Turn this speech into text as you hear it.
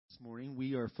morning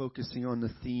we are focusing on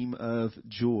the theme of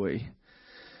joy.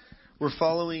 We're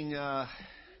following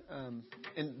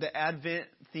in the Advent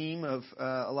theme of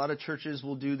a lot of churches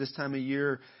will do this time of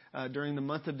year. During the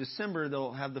month of December,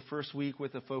 they'll have the first week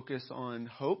with a focus on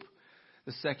hope,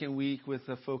 the second week with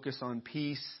a focus on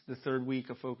peace, the third week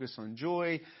a focus on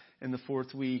joy, and the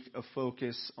fourth week a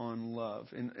focus on love.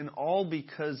 And all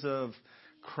because of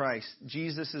Christ.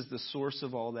 Jesus is the source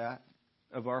of all that,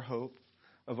 of our hope,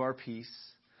 of our peace,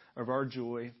 of our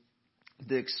joy,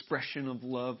 the expression of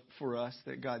love for us,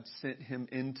 that God sent Him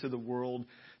into the world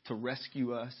to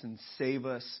rescue us and save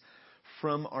us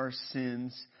from our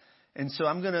sins. And so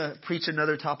I'm going to preach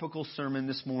another topical sermon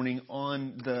this morning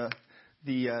on the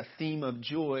theme of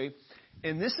joy.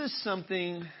 And this is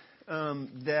something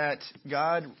that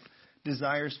God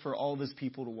desires for all of His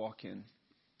people to walk in.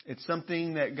 It's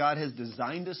something that God has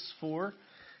designed us for.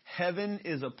 Heaven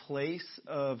is a place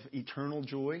of eternal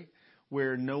joy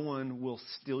where no one will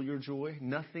steal your joy.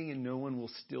 Nothing and no one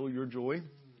will steal your joy.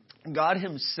 God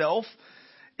Himself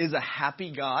is a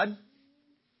happy God.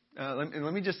 Let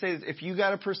me just say this. If you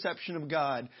got a perception of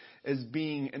God as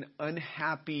being an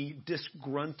unhappy,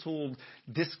 disgruntled,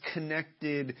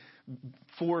 disconnected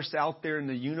force out there in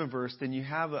the universe, then you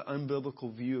have an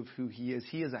unbiblical view of who He is.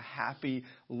 He is a happy,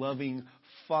 loving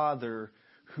Father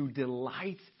who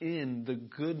delights in the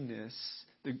goodness,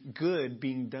 the good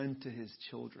being done to His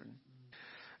children.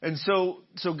 And so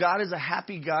God is a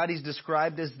happy God. He's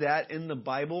described as that in the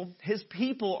Bible. His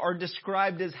people are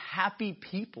described as happy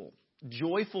people,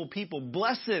 joyful people.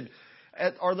 Blessed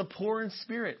are the poor in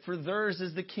spirit, for theirs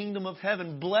is the kingdom of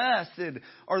heaven. Blessed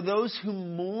are those who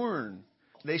mourn,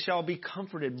 they shall be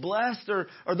comforted. Blessed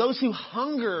are those who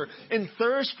hunger and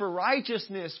thirst for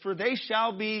righteousness, for they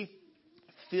shall be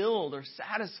filled or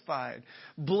satisfied.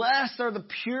 Blessed are the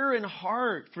pure in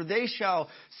heart, for they shall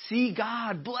see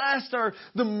God. Blessed are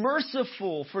the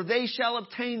merciful, for they shall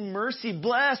obtain mercy.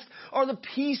 Blessed are the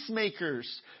peacemakers,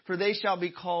 for they shall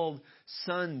be called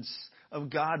sons of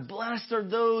God. Blessed are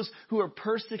those who are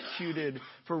persecuted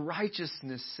for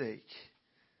righteousness' sake.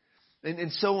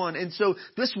 And so on. And so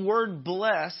this word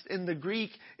blessed in the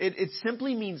Greek, it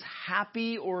simply means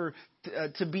happy or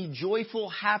to be joyful,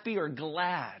 happy, or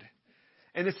glad.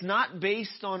 And it's not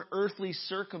based on earthly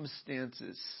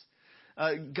circumstances.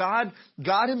 God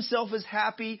Himself is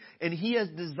happy, and He has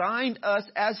designed us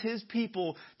as His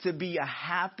people to be a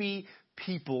happy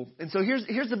people. And so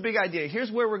here's the big idea. Here's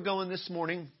where we're going this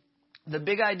morning. The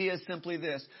big idea is simply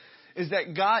this, is that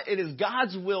it is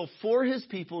God's will for His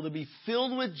people to be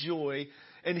filled with joy,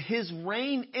 and His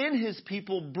reign in His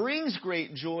people brings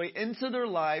great joy into their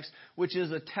lives, which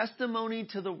is a testimony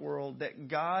to the world that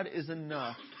God is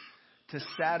enough to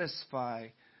satisfy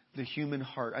the human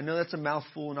heart. I know that's a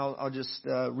mouthful, and I'll just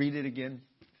read it again.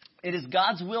 It is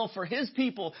God's will for His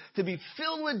people to be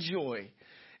filled with joy.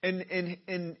 And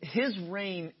His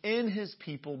reign in His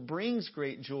people brings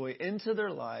great joy into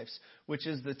their lives, which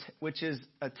is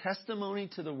a testimony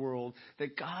to the world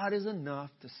that God is enough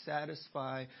to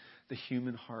satisfy the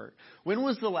human heart. When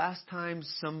was the last time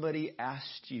somebody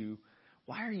asked you,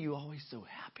 why are you always so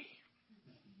happy?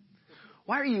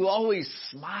 Why are you always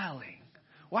smiling?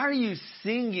 Why are you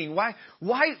singing? Why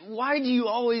do you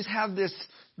always have this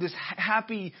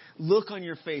happy look on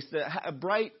your face, a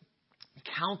bright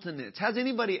countenance? Has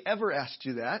anybody ever asked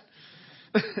you that?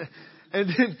 And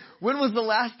then when was the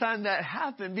last time that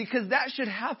happened? Because that should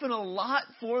happen a lot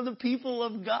for the people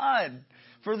of God.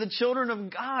 For the children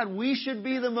of God, we should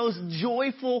be the most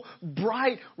joyful,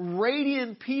 bright,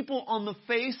 radiant people on the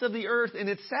face of the earth. And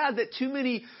it's sad that too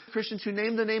many Christians who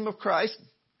name the name of Christ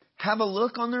have a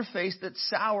look on their face that's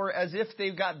sour, as if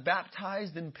they've got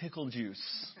baptized in pickle juice.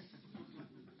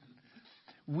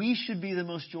 We should be the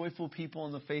most joyful people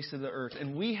on the face of the earth.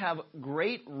 And we have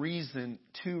great reason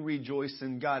to rejoice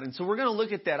in God. And so we're going to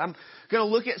look at that. I'm going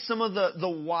to look at some of the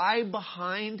why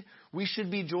behind we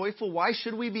should be joyful. Why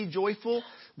should we be joyful?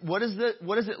 What does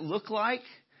it look like?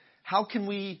 How can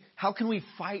we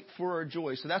fight for our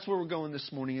joy? So that's where we're going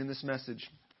this morning in this message.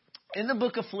 In the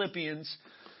book of Philippians,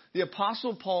 the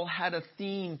Apostle Paul had a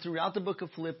theme throughout the book of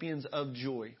Philippians of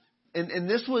joy. And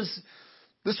this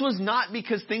was not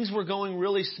because things were going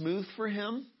really smooth for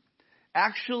him.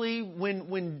 Actually,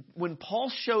 when Paul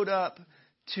showed up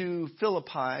to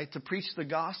Philippi to preach the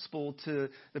gospel to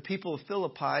the people of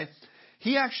Philippi,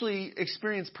 he actually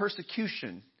experienced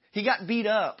persecution. He got beat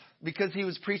up because he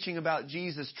was preaching about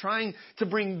Jesus, trying to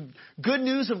bring good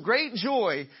news of great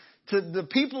joy to the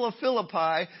people of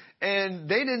Philippi, and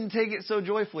they didn't take it so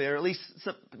joyfully, or at least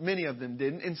many of them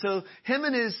didn't. And so him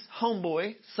and his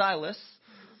homeboy, Silas,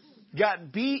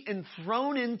 got beat and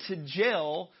thrown into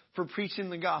jail for preaching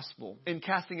the gospel and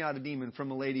casting out a demon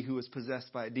from a lady who was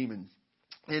possessed by a demon.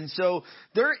 And so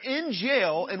they're in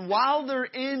jail, and while they're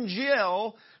in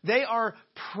jail, they are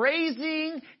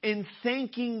praising and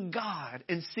thanking God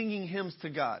and singing hymns to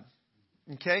God.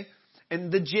 Okay?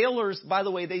 And the jailers, by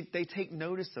the way, they take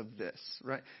notice of this,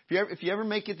 right? If you ever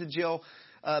make it to jail,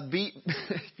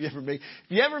 if you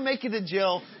ever make it to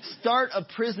jail, start a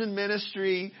prison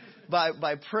ministry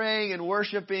by praying and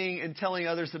worshiping and telling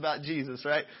others about Jesus,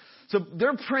 right? So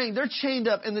they're praying, they're chained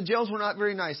up, and the jails were not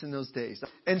very nice in those days.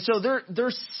 And so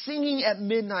they're singing at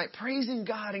midnight, praising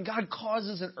God, and God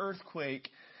causes an earthquake,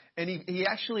 and he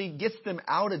actually gets them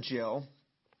out of jail.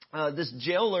 This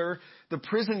jailer, the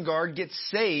prison guard, gets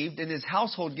saved, and his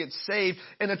household gets saved,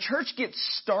 and a church gets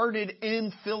started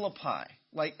in Philippi.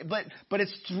 But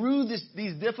it's through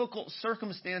these difficult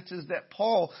circumstances that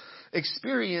Paul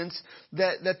experienced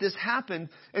that this happened.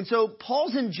 And so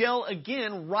Paul's in jail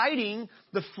again, writing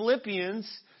the Philippians.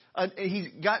 He's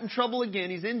got in trouble again.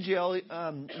 He's in jail,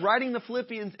 writing the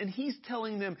Philippians, and he's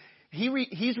telling them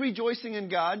he's rejoicing in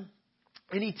God,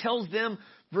 and he tells them,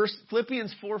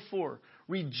 Philippians 4:4,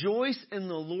 rejoice in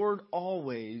the Lord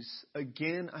always.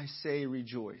 Again, I say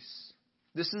rejoice.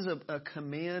 This is a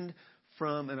command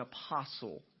from an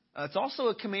apostle. It's also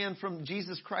a command from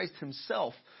Jesus Christ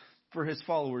himself for his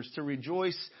followers to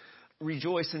rejoice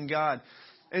in God.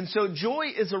 And so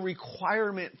joy is a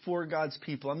requirement for God's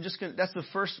people. That's the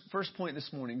first point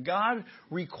this morning. God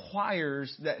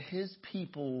requires that his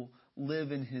people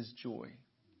live in his joy.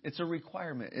 It's a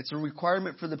requirement. It's a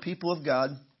requirement for the people of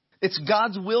God. It's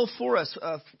God's will for us.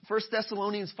 1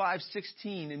 Thessalonians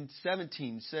 5:16 and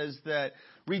 17 says that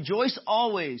rejoice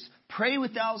always, pray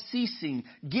without ceasing,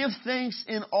 give thanks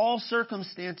in all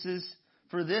circumstances,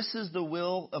 for this is the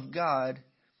will of God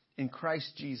in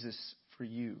Christ Jesus for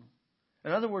you.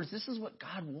 In other words, this is what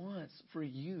God wants for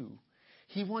you.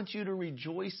 He wants you to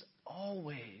rejoice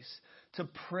always, to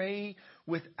pray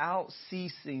without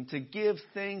ceasing, to give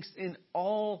thanks in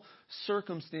all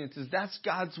circumstances. That's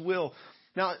God's will.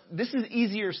 Now, this is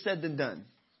easier said than done,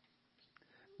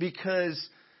 because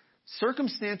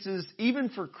circumstances, even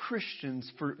for Christians,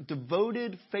 for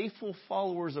devoted, faithful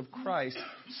followers of Christ,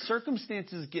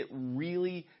 circumstances get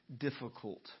really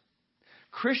difficult.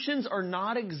 Christians are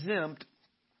not exempt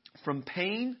from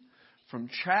pain, from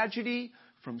tragedy,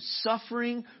 from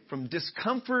suffering, from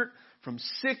discomfort, from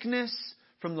sickness,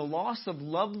 from the loss of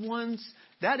loved ones.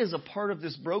 That is a part of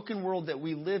this broken world that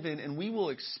we live in, and we will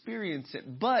experience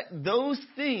it. But those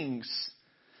things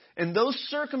and those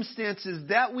circumstances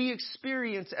that we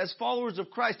experience as followers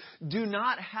of Christ do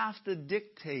not have to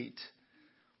dictate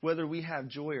whether we have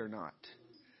joy or not.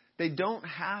 They don't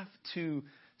have to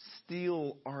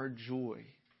steal our joy.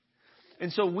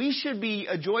 And so we should be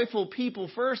a joyful people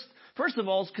first of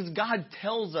all, because God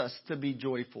tells us to be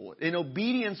joyful in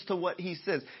obedience to what he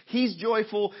says. He's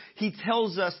joyful. He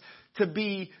tells us to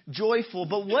be joyful.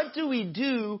 But what do we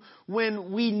do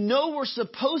when we know we're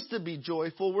supposed to be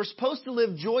joyful? We're supposed to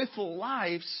live joyful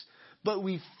lives, but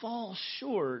we fall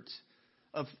short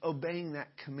of obeying that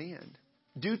command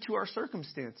due to our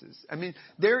circumstances. I mean,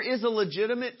 there is a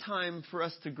legitimate time for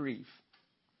us to grieve.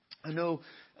 I know,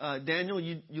 Daniel,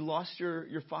 you lost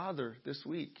your father this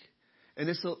week. And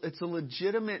it's a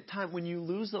legitimate time. When you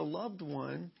lose a loved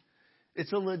one,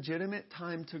 it's a legitimate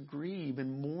time to grieve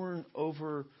and mourn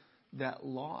over that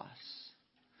loss.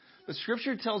 The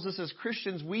Scripture tells us as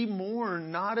Christians, we mourn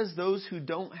not as those who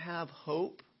don't have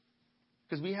hope,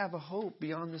 because we have a hope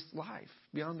beyond this life,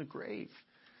 beyond the grave.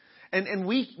 And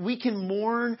we can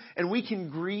mourn and we can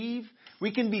grieve.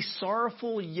 We can be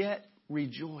sorrowful yet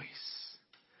rejoice.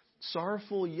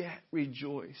 Sorrowful yet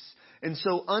rejoice. And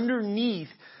so underneath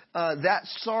that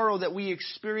sorrow that we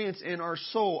experience in our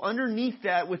soul, underneath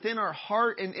that, within our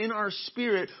heart and in our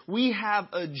spirit, we have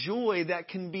a joy that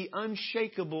can be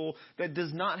unshakable, that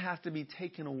does not have to be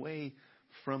taken away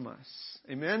from us.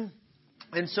 Amen?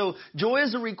 And so joy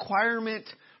is a requirement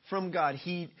from God.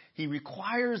 He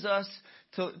requires us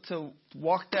to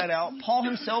walk that out. Paul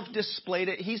himself displayed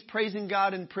it. He's praising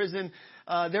God in prison.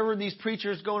 There were these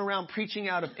preachers going around preaching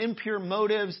out of impure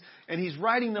motives, and he's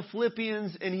writing the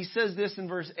Philippians, and he says this in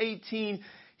verse 18.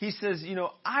 He says,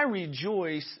 I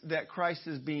rejoice that Christ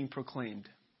is being proclaimed.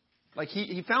 Like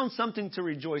he found something to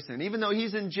rejoice in. Even though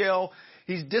he's in jail,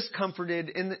 he's discomforted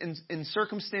in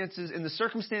circumstances, in the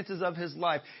circumstances of his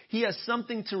life. He has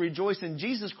something to rejoice in.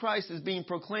 Jesus Christ is being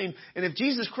proclaimed. And if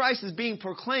Jesus Christ is being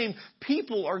proclaimed,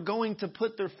 people are going to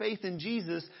put their faith in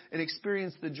Jesus and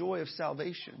experience the joy of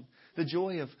salvation, the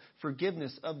joy of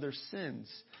forgiveness of their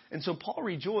sins. And so Paul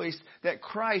rejoiced that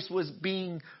Christ was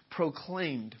being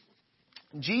proclaimed.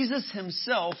 Jesus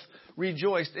himself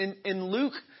rejoiced. In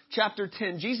Luke chapter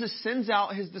 10, Jesus sends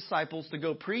out his disciples to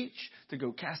go preach, to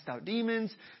go cast out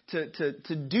demons,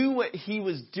 to do what he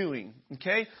was doing.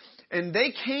 Okay? And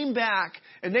they came back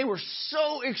and they were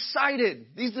so excited.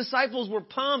 These disciples were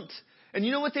pumped. And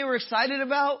you know what they were excited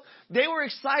about? They were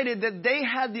excited that they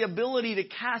had the ability to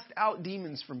cast out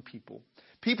demons from people.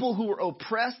 People who were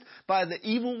oppressed by the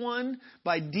evil one,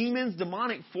 by demons,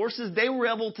 demonic forces. They were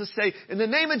able to say, in the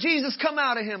name of Jesus, come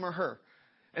out of him or her.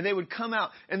 And they would come out.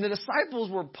 And the disciples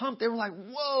were pumped. They were like,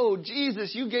 whoa,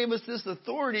 Jesus, you gave us this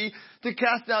authority to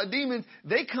cast out demons.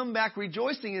 They come back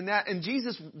rejoicing in that. And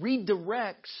Jesus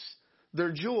redirects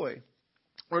their joy,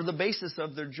 or the basis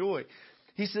of their joy.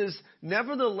 He says,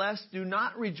 nevertheless, do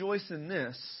not rejoice in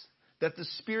this, that the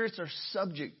spirits are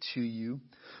subject to you,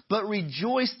 but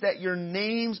rejoice that your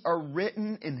names are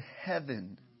written in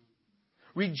heaven.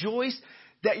 Rejoice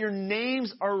that your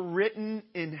names are written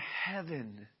in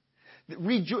heaven.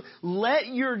 Let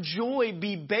your joy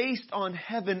be based on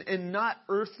heaven and not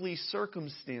earthly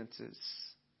circumstances.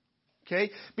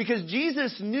 Okay? Because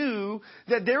Jesus knew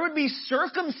that there would be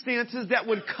circumstances that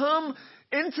would come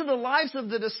into the lives of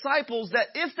the disciples that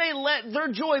if they let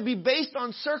their joy be based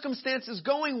on circumstances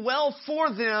going well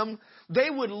for them, they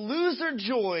would lose their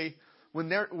joy when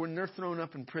they're thrown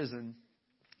up in prison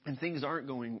and things aren't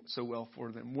going so well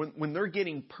for them. When they're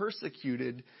getting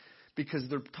persecuted because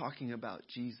they're talking about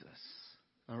Jesus.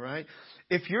 All right?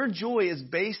 If your joy is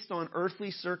based on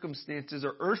earthly circumstances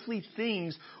or earthly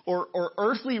things or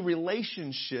earthly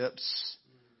relationships,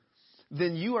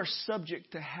 then you are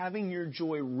subject to having your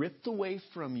joy ripped away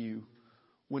from you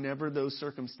whenever those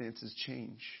circumstances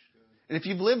change. And if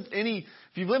you've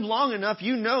lived long enough,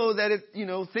 you know that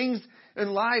things in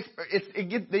life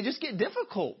they just get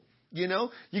difficult. You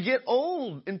get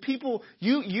old and people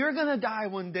you're going to die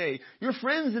one day. Your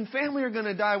friends and family are going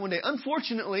to die one day.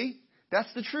 Unfortunately,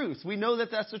 that's the truth. We know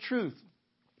that that's the truth.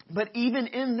 But even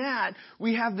in that,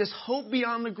 we have this hope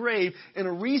beyond the grave and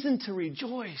a reason to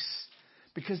rejoice.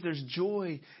 Because there's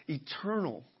joy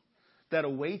eternal that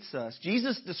awaits us.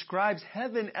 Jesus describes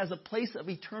heaven as a place of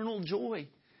eternal joy.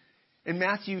 In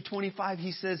Matthew 25,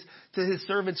 he says to his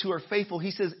servants who are faithful,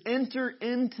 he says, enter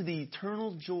into the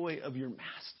eternal joy of your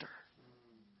master.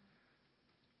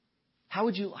 How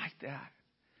would you like that?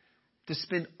 To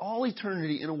spend all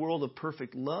eternity in a world of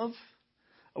perfect love,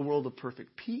 a world of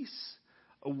perfect peace,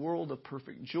 a world of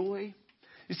perfect joy.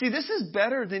 You see, this is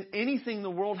better than anything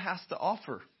the world has to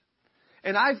offer.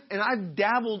 And I've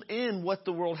dabbled in what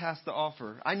the world has to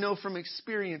offer. I know from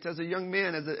experience as a young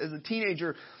man, as a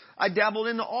teenager, I dabbled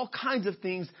into all kinds of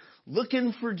things,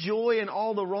 looking for joy in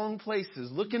all the wrong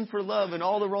places, looking for love in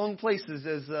all the wrong places,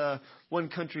 as one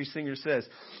country singer says.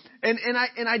 And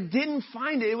I didn't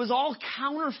find it. It was all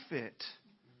counterfeit.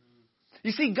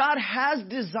 You see, God has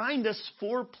designed us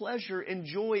for pleasure and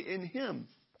joy in Him.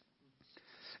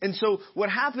 And so what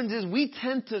happens is we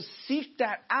tend to seek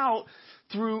that out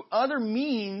through other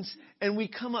means, and we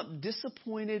come up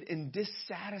disappointed and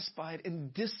dissatisfied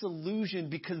and disillusioned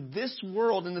because this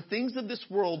world and the things of this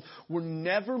world were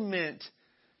never meant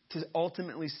to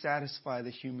ultimately satisfy the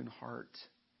human heart.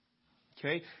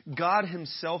 Okay? God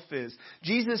Himself is.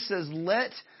 Jesus says,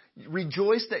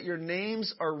 rejoice that your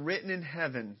names are written in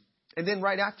heaven. And then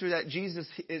right after that,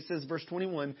 it says, verse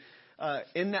 21,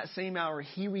 in that same hour,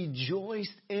 He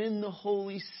rejoiced in the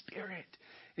Holy Spirit.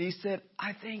 And He said,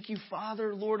 I thank you,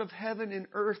 Father, Lord of heaven and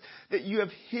earth, that you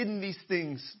have hidden these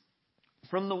things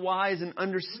from the wise and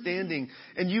understanding,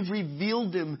 and you've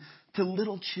revealed them to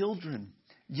little children.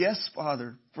 Yes,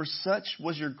 Father, for such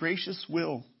was your gracious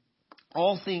will.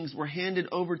 All things were handed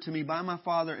over to me by my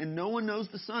Father, and no one knows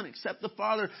the Son except the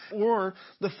Father, or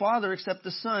the Father except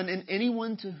the Son, and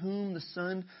anyone to whom the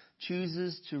Son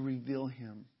chooses to reveal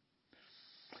Him.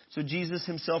 So Jesus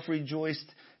Himself rejoiced,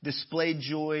 displayed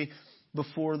joy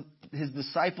before His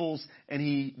disciples, and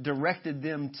He directed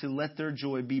them to let their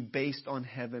joy be based on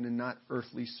heaven and not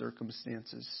earthly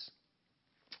circumstances.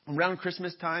 Around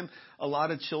Christmas time, a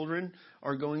lot of children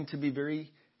are going to be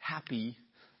very happy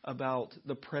about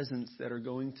the presents that are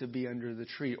going to be under the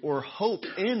tree, or hope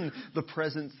in the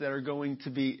presents that are going to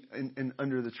be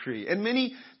under the tree. And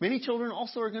many children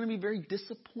also are going to be very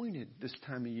disappointed this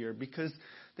time of year because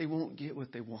they won't get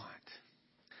what they want.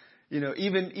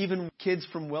 Even kids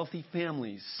from wealthy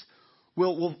families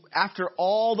will after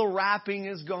all the wrapping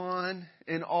is gone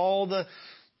and all the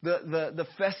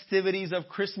festivities of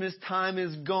Christmas time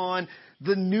is gone,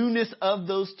 the newness of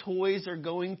those toys are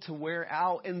going to wear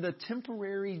out, and the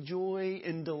temporary joy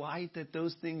and delight that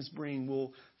those things bring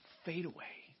will fade away.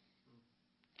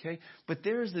 Okay? But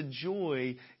there is a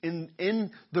joy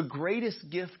in the greatest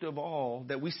gift of all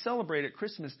that we celebrate at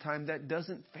Christmas time that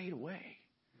doesn't fade away.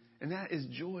 And that is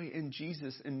joy in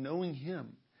Jesus and knowing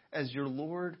Him as your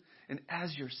Lord and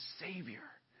as your Savior.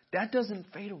 That doesn't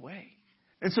fade away.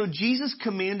 And so Jesus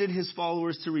commanded His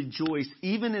followers to rejoice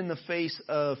even in the face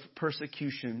of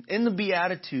persecution. In the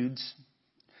Beatitudes,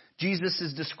 Jesus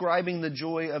is describing the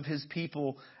joy of His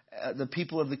people, the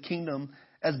people of the kingdom,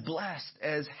 as blessed,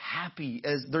 as happy,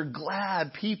 as they're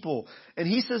glad people. And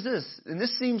He says this, and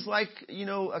this seems like,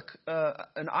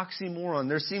 an oxymoron.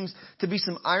 There seems to be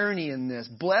some irony in this.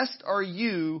 Blessed are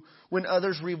you when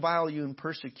others revile you and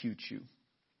persecute you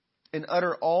and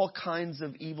utter all kinds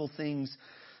of evil things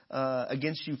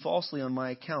against you falsely on my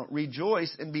account.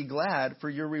 Rejoice and be glad, for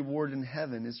your reward in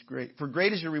heaven is great. For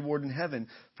great is your reward in heaven,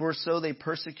 for so they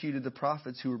persecuted the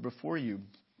prophets who were before you.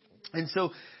 And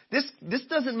so this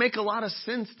doesn't make a lot of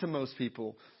sense to most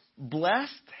people.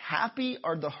 Blessed, happy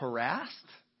are the harassed?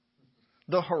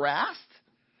 The harassed?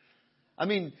 I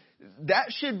mean, that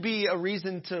should be a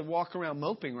reason to walk around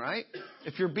moping, right?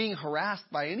 If you're being harassed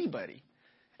by anybody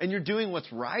and you're doing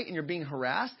what's right and you're being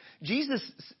harassed.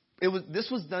 This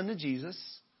was done to Jesus,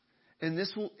 and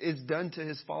this is done to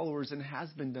His followers and has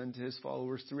been done to His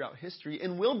followers throughout history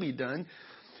and will be done.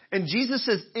 And Jesus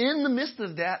says, in the midst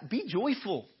of that, be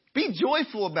joyful. Be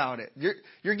joyful about it.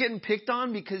 You're getting picked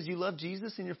on because you love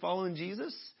Jesus and you're following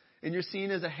Jesus, and you're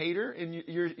seen as a hater and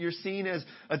you're seen as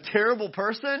a terrible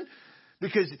person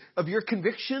because of your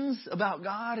convictions about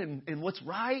God and what's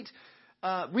right.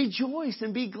 Rejoice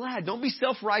and be glad. Don't be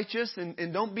self-righteous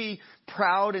and don't be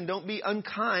proud and don't be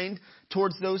unkind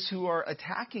towards those who are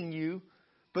attacking you.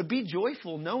 But be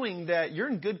joyful knowing that you're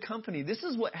in good company. This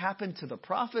is what happened to the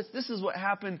prophets. This is what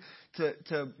happened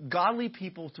to godly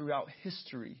people throughout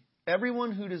history.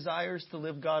 Everyone who desires to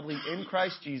live godly in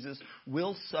Christ Jesus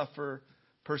will suffer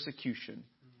persecution.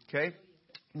 Okay?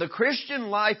 The Christian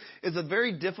life is a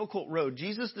very difficult road.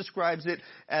 Jesus describes it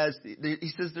as,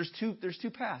 He says there's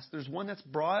two paths. There's one that's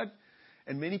broad,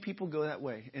 and many people go that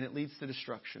way, and it leads to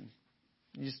destruction.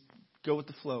 You just go with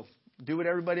the flow. Do what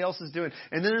everybody else is doing.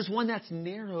 And then there's one that's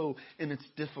narrow and it's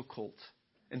difficult,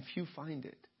 and few find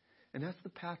it. And that's the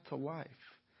path to life.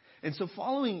 And so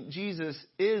following Jesus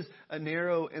is a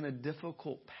narrow and a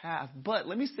difficult path. But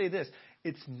let me say this,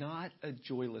 it's not a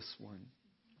joyless one.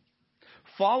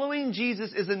 Following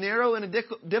Jesus is a narrow and a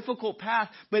difficult path,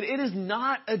 but it is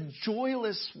not a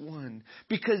joyless one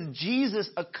because Jesus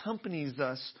accompanies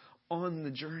us on the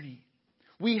journey.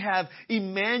 We have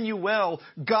Emmanuel,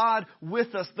 God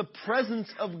with us, the presence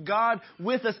of God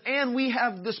with us. And we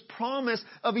have this promise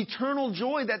of eternal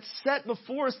joy that's set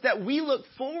before us that we look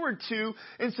forward to.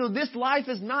 And so this life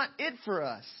is not it for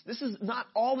us. This is not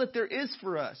all that there is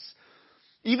for us.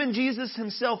 Even Jesus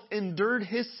Himself endured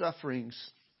His sufferings.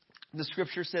 The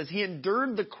Scripture says He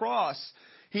endured the cross.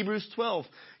 Hebrews 12.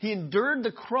 He endured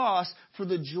the cross for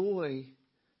the joy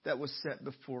that was set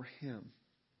before Him.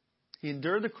 He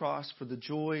endured the cross for the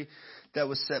joy that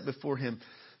was set before Him.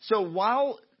 So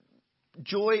while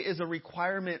joy is a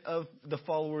requirement of the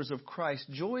followers of Christ,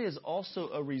 joy is also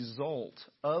a result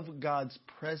of God's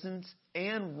presence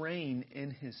and reign in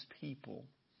His people.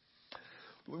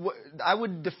 I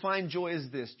would define joy as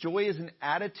this. Joy is an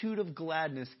attitude of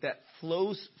gladness that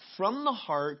flows from the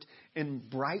heart and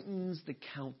brightens the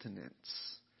countenance.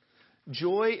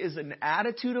 Joy is an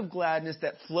attitude of gladness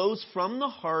that flows from the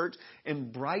heart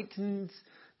and brightens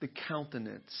the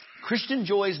countenance. Christian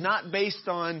joy is not based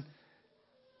on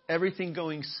everything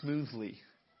going smoothly,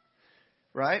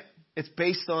 right? It's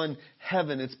based on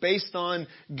heaven. It's based on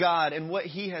God and what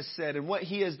He has said and what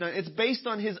He has done. It's based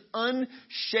on His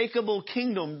unshakable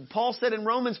kingdom. Paul said in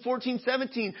Romans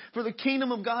 14:17, "For the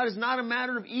kingdom of God is not a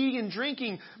matter of eating and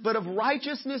drinking, but of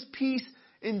righteousness, peace,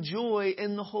 and joy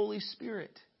in the Holy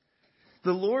Spirit."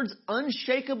 The Lord's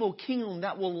unshakable kingdom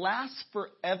that will last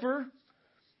forever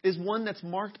is one that's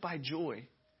marked by joy.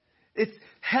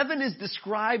 Heaven is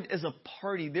described as a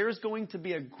party. There is going to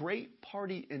be a great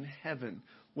party in heaven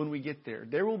when we get there.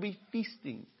 There will be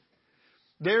feasting.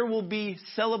 There will be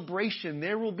celebration.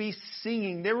 There will be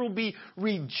singing. There will be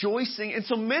rejoicing. And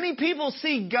so many people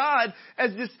see God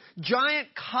as this giant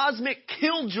cosmic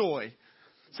killjoy.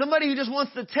 Somebody who just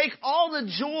wants to take all the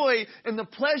joy and the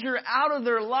pleasure out of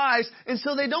their lives. And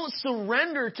so they don't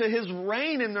surrender to His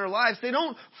reign in their lives. They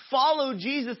don't follow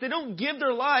Jesus. They don't give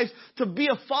their lives to be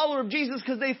a follower of Jesus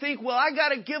because they think, well, I got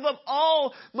to give up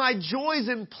all my joys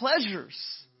and pleasures.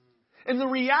 And the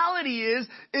reality is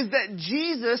that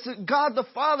Jesus, God the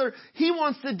Father, He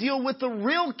wants to deal with the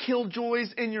real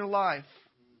killjoys in your life,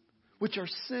 which are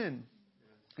sin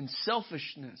and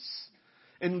selfishness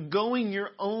and going your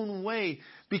own way,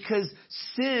 because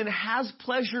sin has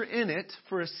pleasure in it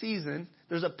for a season.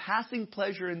 There's a passing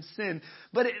pleasure in sin,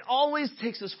 but it always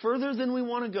takes us further than we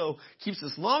want to go, keeps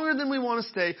us longer than we want to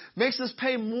stay, makes us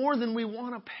pay more than we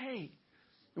want to pay.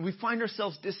 And we find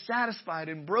ourselves dissatisfied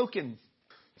and broken.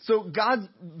 So God's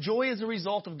joy is a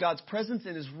result of God's presence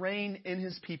and His reign in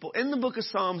His people. In the book of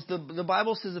Psalms, the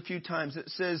Bible says a few times, it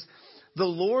says, "The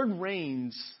Lord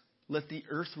reigns, let the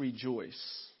earth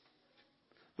rejoice."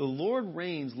 The Lord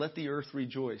reigns, let the earth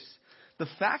rejoice. The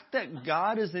fact that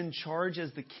God is in charge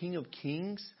as the King of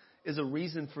Kings is a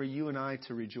reason for you and I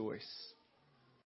to rejoice.